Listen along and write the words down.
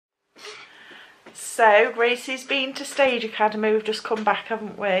So, Gracie's been to Stage Academy. We've just come back,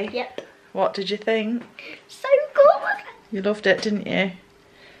 haven't we? Yep. What did you think? So good. You loved it, didn't you? You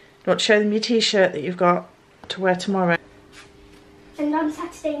want to show them your t-shirt that you've got to wear tomorrow? And on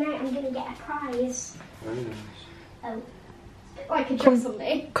Saturday night I'm going to get a prize. Very nice. Oh, like a dress on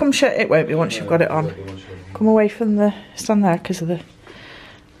me. Come show it. Won't be once you've got it on. Come away from the stand there because of the...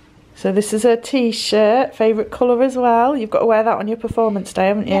 So this is her t-shirt, favourite colour as well. You've got to wear that on your performance day,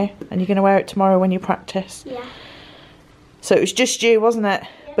 haven't you? Yeah. And you're going to wear it tomorrow when you practice. Yeah. So it was just you, wasn't it?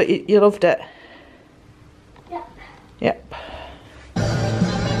 Yeah. But you loved it. Yep. Yep. Oh,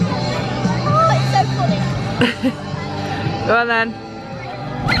 it's so funny. Go on then.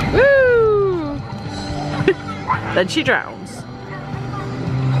 Woo! Then she drowns.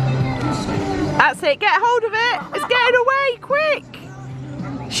 That's it, get hold of it! It's getting away, quick!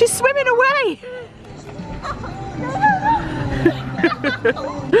 She's swimming away!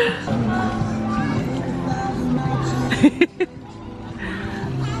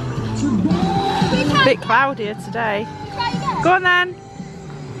 A bit cloudier today. Go on then.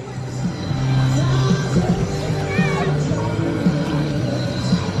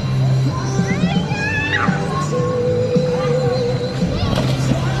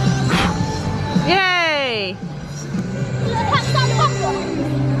 Yay!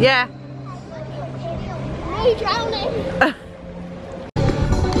 Yeah. Are you drowning?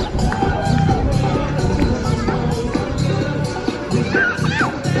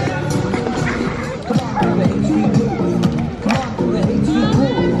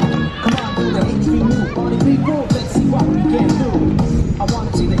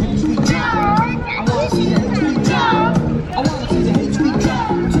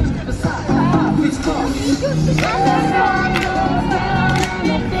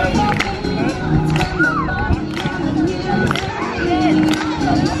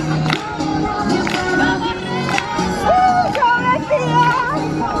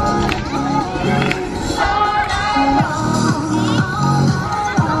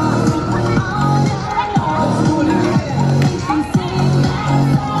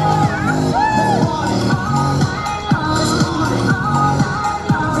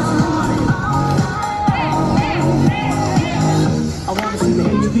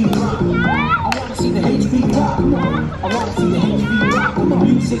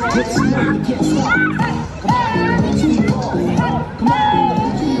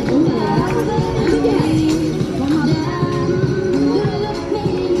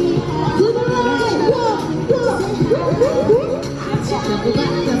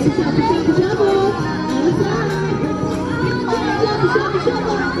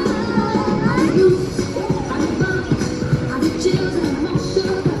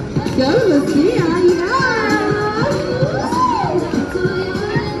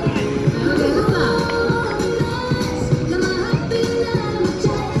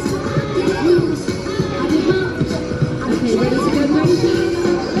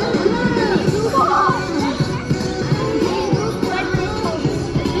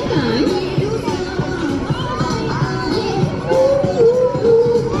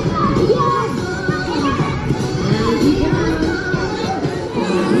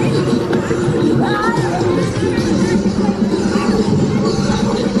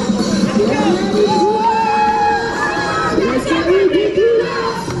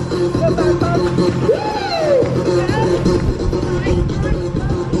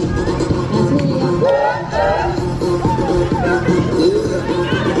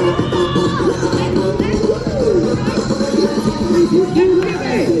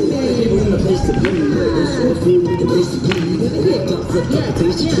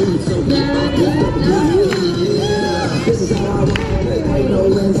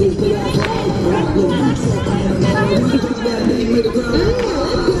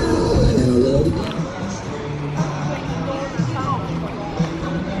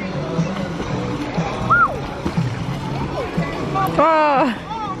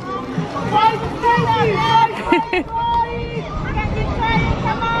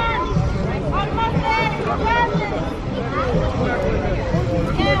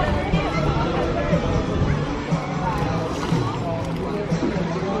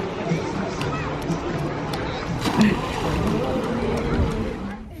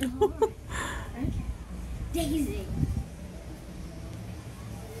 Daisy.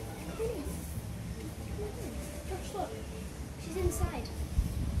 Josh, look. She's inside.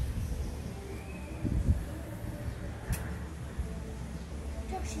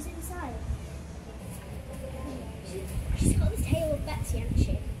 Josh, she's inside. She's got the tail of Betsy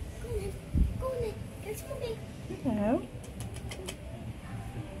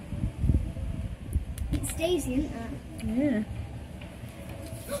Daisy, isn't it?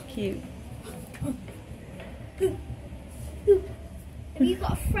 Yeah. Cute. Have you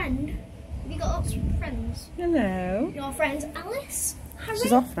got a friend? Have you got lots of friends? Hello. Your friends Alice? Harry?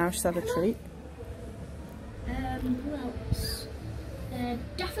 She's off now, she's had a treat. Who else?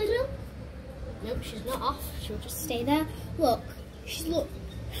 Daffodil? Nope, she's not off. She'll just stay there. Look,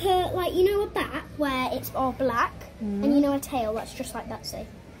 her, like, you know a bat where it's all black, and you know a tail that's just like that, see?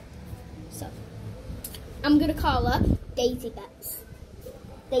 So, I'm gonna call her Daisy Bets.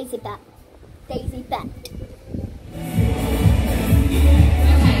 Daisy Bet. Daisy Bet. Okay,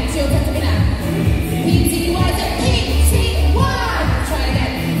 so let's take it out. PTY to PTY. Try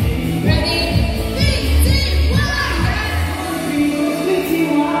again. Ready?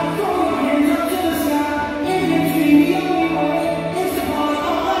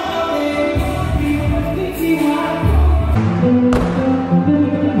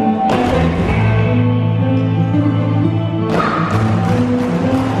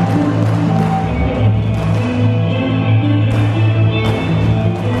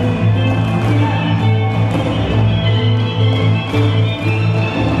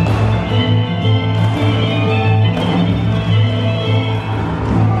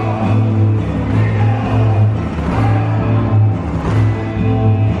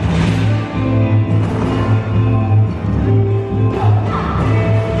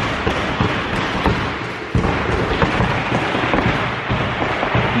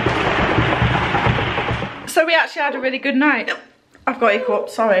 So we actually had a really good night. I've got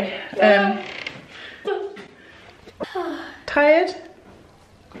hiccups, sorry. Tired?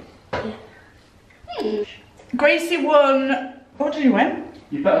 Gracie won. What did you win?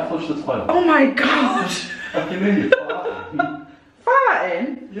 You better flush the toilet. Oh my god! What do you mean? You're farting?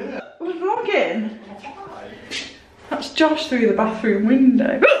 Farting? Yeah. We're vlogging. That's Josh through the bathroom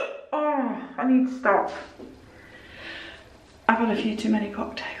window. Oh, I need to stop. I've had a few too many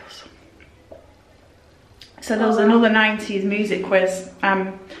cocktails. So there was another 90s music quiz.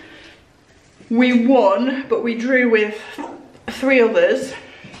 We won, but we drew with 3 others.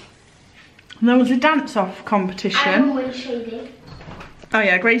 And there was a dance-off competition. Win Shady. Oh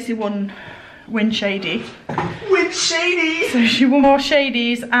yeah, Gracie won Win Shady. With shady! So she won more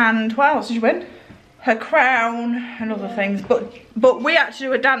Shadies, and what else did you win? Her crown and other things. But we actually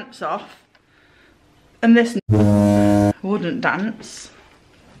do a dance-off. And this wouldn't dance.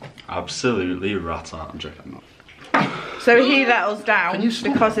 Absolutely rat out. I'm joking. So he let us down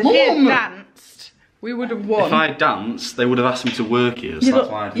because if he had danced, we would have won. If I danced, they would have asked me to work here. So that's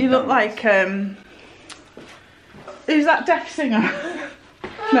why I didn't you look dance. like who's that deaf singer?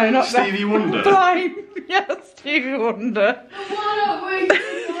 No, not Stevie Wonder. Blind. Yeah, Stevie Wonder.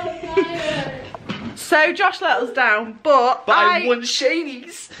 So Josh let us down, but I won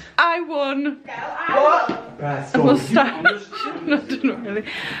Shadies. I won. What? I didn't really.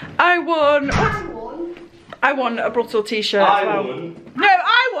 I won a Brutal t-shirt as well. won. No,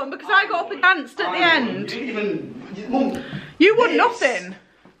 I won because I got up and danced at the end. You didn't even. You won nothing.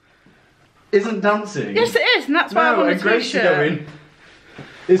 Isn't dancing? Yes, it is, and that's why I won a t-shirt.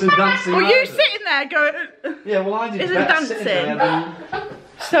 Isn't dancing. Well, you either. sitting there going. Yeah, well, I did. Isn't better dancing. sitting there than-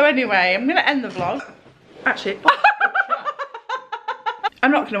 So anyway, I'm gonna end the vlog. Actually,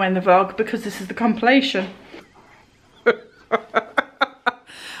 I'm not gonna end the vlog because this is the compilation.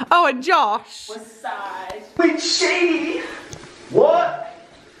 Oh, and Josh. With shady. What?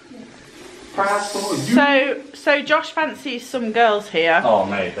 So Josh fancies some girls here. Oh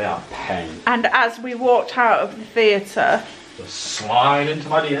mate, they are pain. And as we walked out of the theatre, Just slide into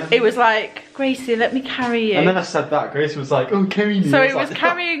my DM. it was like, Gracie, let me carry you. And then I said that, Gracie was like, oh, carry me. So I he was like,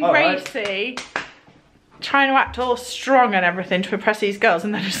 carrying all right. Gracie, trying to act all strong and everything to impress these girls,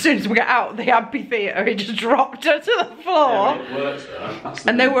 and then as soon as we get out of the amphitheatre, he just dropped her to the floor. Yeah, it works, though. That's the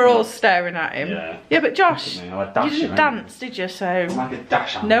And they thing. were all staring at him. Yeah. But Josh, I would you dash didn't him, dance, did you? So I'm like a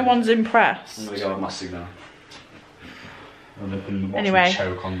dash hand. no one's I'm impressed. gonna go with my signal. And then watch Anyway. me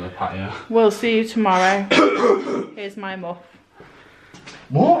choke on the patio. We'll see you tomorrow. Here's my muff.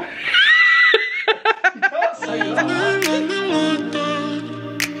 What? You can't say that.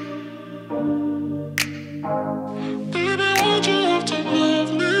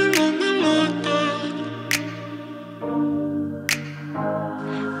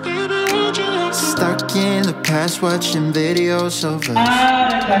 Stuck in the past watching videos of us.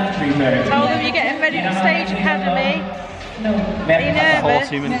 Tell them you're getting ready for Stage Academy. Are you nervous?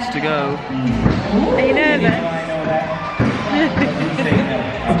 2 minutes to go. Are you nervous?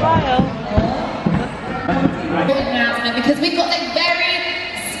 Smile. Announcement because we've got a very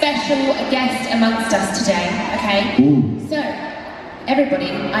special guest amongst us today, okay? So, everybody,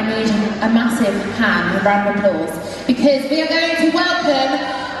 I need a massive hand, a round of applause, because we are going to welcome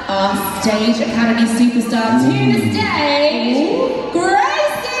our Stage Academy superstar to the stage, Gracie!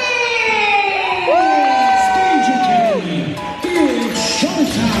 Stage Academy, it's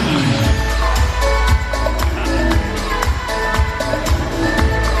showtime!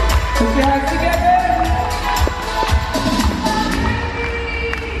 Put your hands together!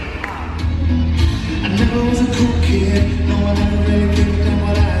 I never was a cool kid, no one ever really gave them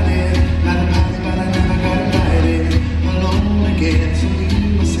what I did. Not a party, but I never got invited. Alone again, so me,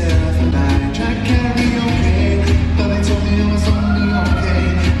 myself, and I tried karaoke, but they told me I was only okay.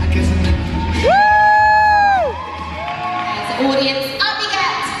 I guess I never. So audience, up you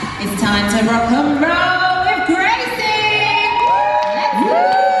get! It's time to rock and roll with Gracie! Let's go!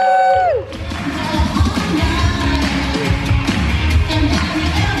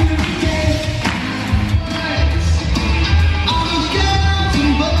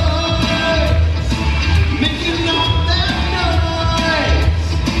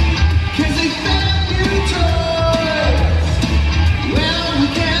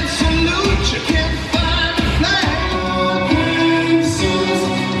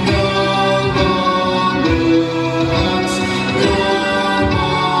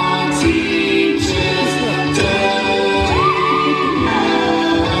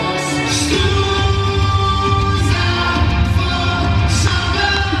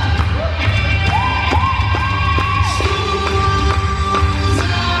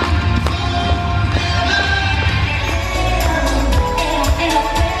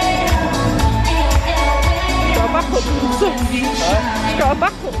 She's got a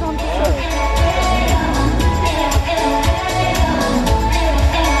backup dancer.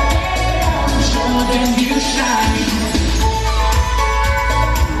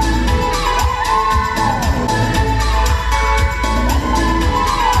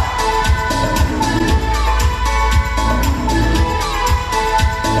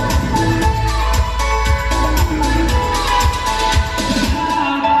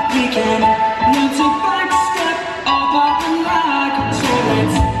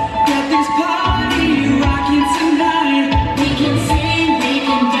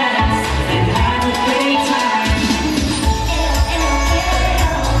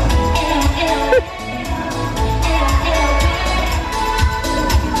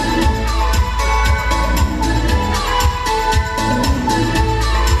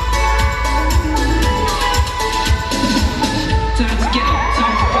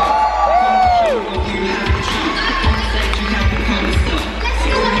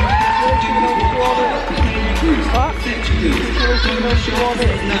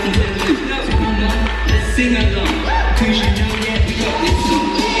 Sing